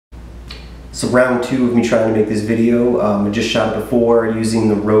So round 2 of me trying to make this video. I just shot it before using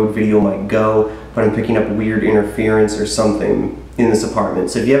the Rode Video Mic Go, but I'm picking up weird interference or something in this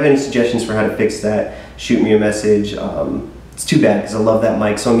apartment. So if you have any suggestions for how to fix that, shoot me a message. It's too bad because I love that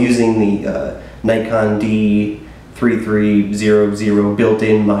mic. So I'm using the Nikon D3300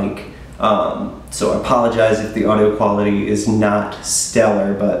 built-in mic. So I apologize if the audio quality is not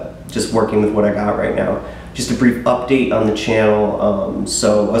stellar, but just working with what I got right now. Just a brief update on the channel.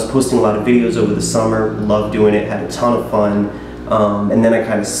 So I was posting a lot of videos over the summer, loved doing it, had a ton of fun, and then I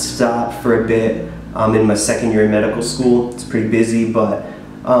kind of stopped for a bit. I'm in my second year in medical school. It's pretty busy, but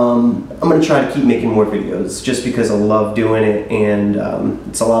I'm going to try to keep making more videos just because I love doing it, and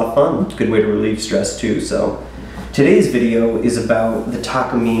it's a lot of fun. It's a good way to relieve stress too. So today's video is about the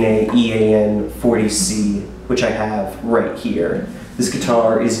Takamine EAN40C, which I have right here. This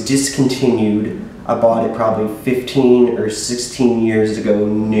guitar is discontinued. I bought it probably 15 or 16 years ago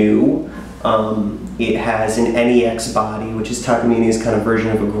new. It has an NEX body, which is Takamine's kind of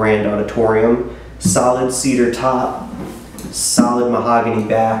version of a grand auditorium. Solid cedar top, solid mahogany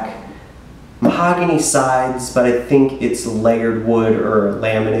back, mahogany sides, but I think it's layered wood or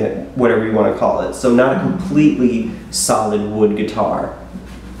laminate, whatever you want to call it. So not a completely solid wood guitar.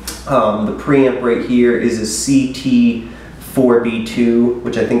 The preamp right here is a CT4B2,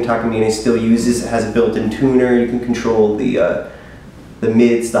 which I think Takamine still uses. It has a built-in tuner. You can control the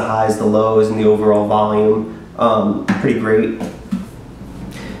mids, the highs, the lows, and the overall volume. Pretty great.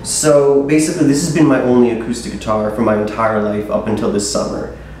 So basically this has been my only acoustic guitar for my entire life up until this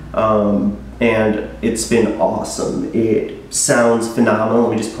summer. And it's been awesome. It sounds phenomenal.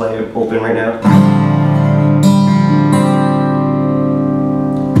 Let me just play it open right now.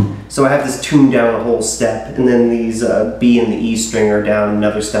 So I have this tuned down a whole step, and then these B and the E string are down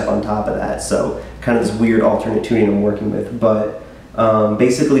another step on top of that. So kind of this weird alternate tuning I'm working with. But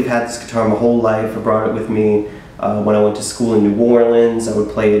basically I've had this guitar my whole life. I brought it with me when I went to school in New Orleans. I would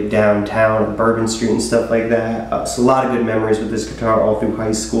play it downtown on Bourbon Street and stuff like that. So a lot of good memories with this guitar all through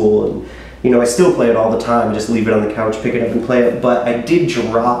high school. And you know, I still play it all the time. Just leave it on the couch, pick it up and play it. But I did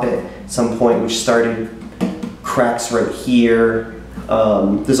drop it at some point, which started cracks right here.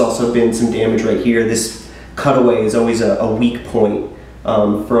 There's also been some damage right here. This cutaway is always a weak point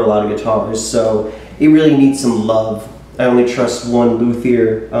for a lot of guitars, so it really needs some love. I only trust one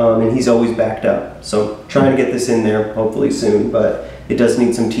luthier, and he's always backed up. So trying to get this in there hopefully soon, but it does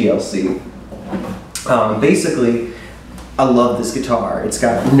need some TLC. Basically, I love this guitar. It's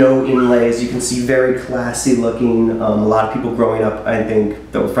got no inlays. You can see very classy looking. A lot of people growing up, I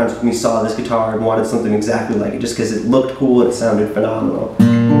think, that were friends with me saw this guitar and wanted something exactly like it just because it looked cool and it sounded phenomenal.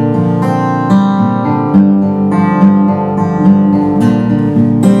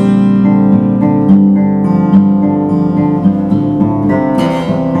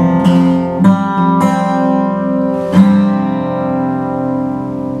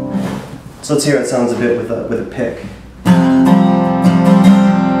 So let's hear how it sounds a bit with a pick.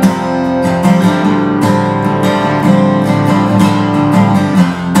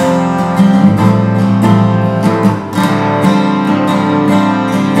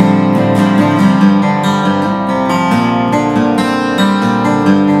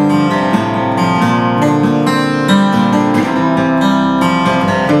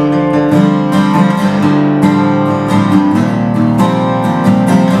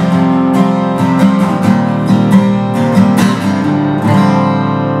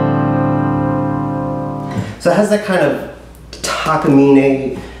 So it has that kind of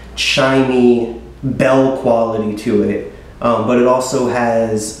Takamine, chimey bell quality to it, but it also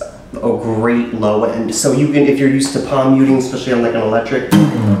has a great low end. So you can, if you're used to palm muting, especially on like an electric,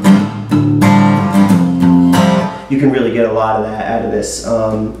 you can really get a lot of that out of this.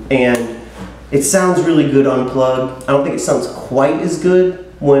 And it sounds really good unplugged. I don't think it sounds quite as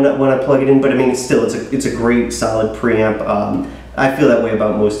good when I plug it in, but I mean, it's a great solid preamp. I feel that way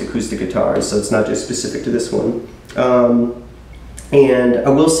about most acoustic guitars, so it's not just specific to this one. And I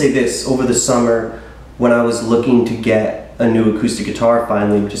will say this, over the summer, when I was looking to get a new acoustic guitar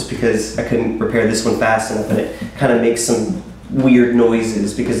finally, just because I couldn't repair this one fast enough and it kind of makes some weird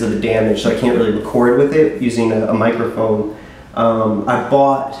noises because of the damage, so I can't really record with it using a microphone. I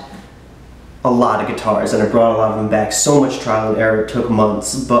bought a lot of guitars and I brought a lot of them back. So much trial and error, it took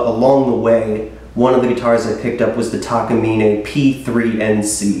months, but along the way, one of the guitars I picked up was the Takamine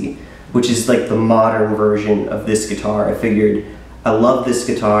P3NC, which is like the modern version of this guitar. I figured, I love this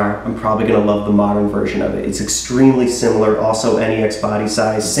guitar, I'm probably going to love the modern version of it. It's extremely similar, also NEX body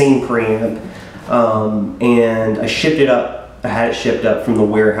size, same preamp, and I shipped it up. I had it shipped up from the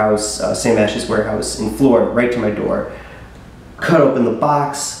warehouse, Sam Ash's warehouse in Florida, right to my door. Cut open the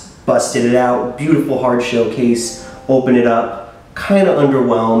box, busted it out, beautiful hard shell case, open it up, kind of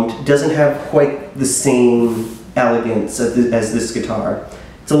underwhelmed, doesn't have quite the same elegance as this guitar.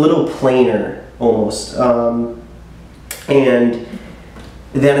 It's a little plainer almost. And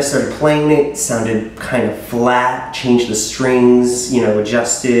then I started playing it, it sounded kind of flat, changed the strings, you know,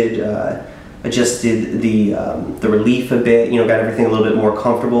 adjusted the relief a bit, you know, got everything a little bit more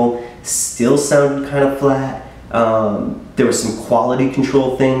comfortable. Still sounded kind of flat. There were some quality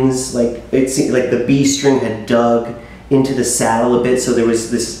control things, like it seemed like the B string had dug into the saddle a bit, so there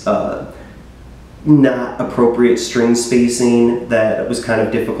was this not appropriate string spacing that was kind of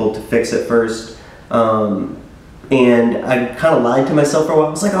difficult to fix at first. And I kind of lied to myself for a while. I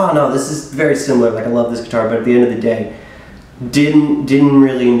was like, oh no, this is very similar, like I love this guitar, but at the end of the day, didn't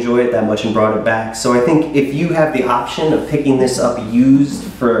really enjoy it that much and brought it back. So I think if you have the option of picking this up used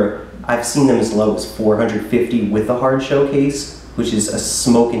for, I've seen them as low as $450 with a hard showcase, which is a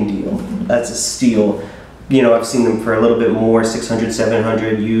smoking deal. That's a steal. You know, I've seen them for a little bit more, $600,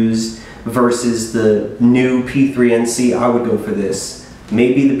 $700 used, versus the new P3NC. I would go for this.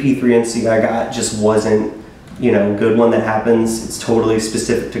 Maybe the P3NC I got just wasn't, you know, good one. That happens. It's totally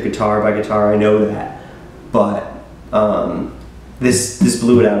specific to guitar by guitar, I know that. But this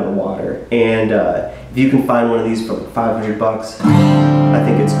blew it out of the water. And if you can find one of these for like $500, I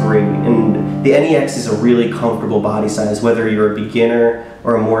think it's great. And the NEX is a really comfortable body size, whether you're a beginner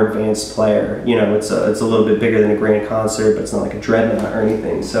or a more advanced player. You know, it's a little bit bigger than a grand concert, but it's not like a dreadnought or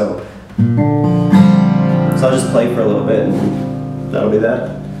anything. So I'll just play for a little bit, and that'll be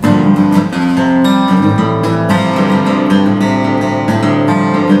that.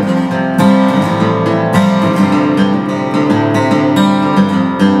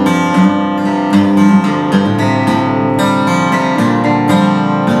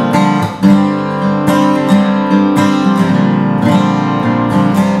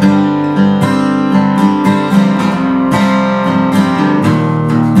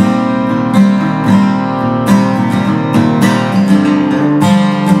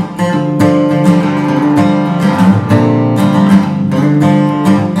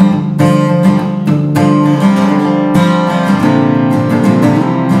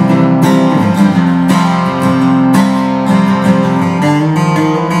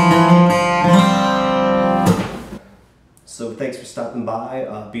 So thanks for stopping by.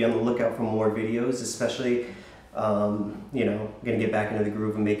 Be on the lookout for more videos, especially, you know, I'm gonna get back into the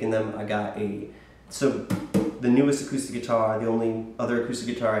groove of making them. I got the newest acoustic guitar, the only other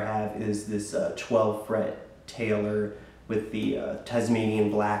acoustic guitar I have is this 12 fret Taylor with the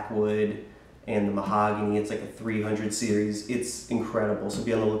Tasmanian Blackwood and the mahogany. It's like a 300 series. It's incredible, so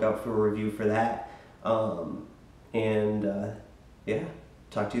be on the lookout for a review for that. Yeah,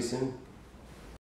 talk to you soon.